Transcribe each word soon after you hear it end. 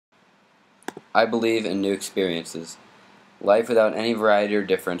I believe in new experiences. Life without any variety or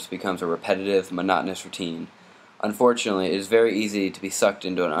difference becomes a repetitive, monotonous routine. Unfortunately, it is very easy to be sucked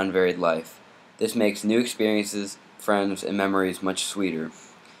into an unvaried life. This makes new experiences, friends, and memories much sweeter.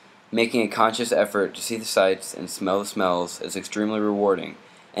 Making a conscious effort to see the sights and smell the smells is extremely rewarding,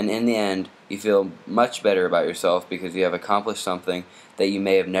 and in the end, you feel much better about yourself because you have accomplished something that you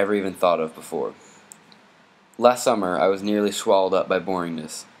may have never even thought of before. Last summer, I was nearly swallowed up by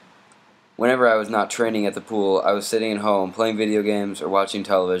boringness. Whenever I was not training at the pool, I was sitting at home playing video games or watching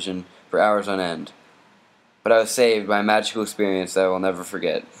television for hours on end. But I was saved by a magical experience that I will never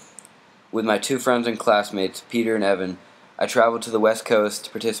forget. With my two friends and classmates, Peter and Evan, I traveled to the West Coast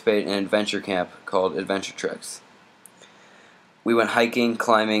to participate in an adventure camp called Adventure Treks. We went hiking,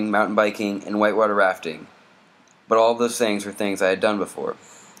 climbing, mountain biking, and whitewater rafting. But all of those things were things I had done before.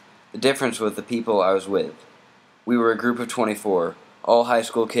 The difference was the people I was with. We were a group of 24, all high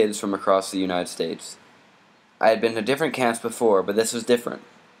school kids from across the United States. I had been to different camps before, but this was different.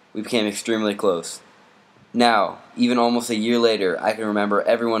 We became extremely close. Now, even almost a year later, I can remember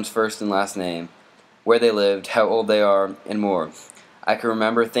everyone's first and last name, where they lived, how old they are, and more. I can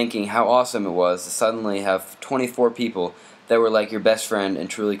remember thinking how awesome it was to suddenly have 24 people that were like your best friend and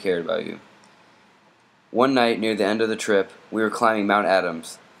truly cared about you. One night near the end of the trip, we were climbing Mount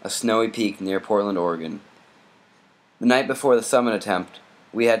Adams, a snowy peak near Portland, Oregon. The night before the summit attempt,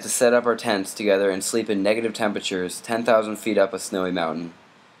 we had to set up our tents together and sleep in negative temperatures 10,000 feet up a snowy mountain.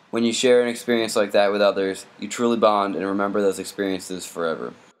 When you share an experience like that with others, you truly bond and remember those experiences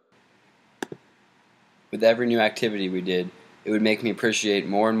forever. With every new activity we did, it would make me appreciate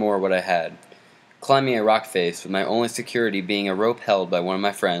more and more what I had. Climbing a rock face with my only security being a rope held by one of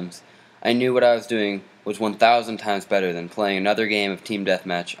my friends, I knew what I was doing was 1,000 times better than playing another game of Team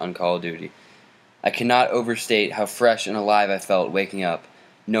Deathmatch on Call of Duty. I cannot overstate how fresh and alive I felt waking up,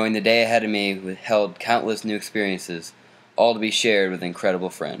 knowing the day ahead of me held countless new experiences, all to be shared with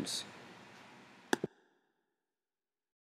incredible friends.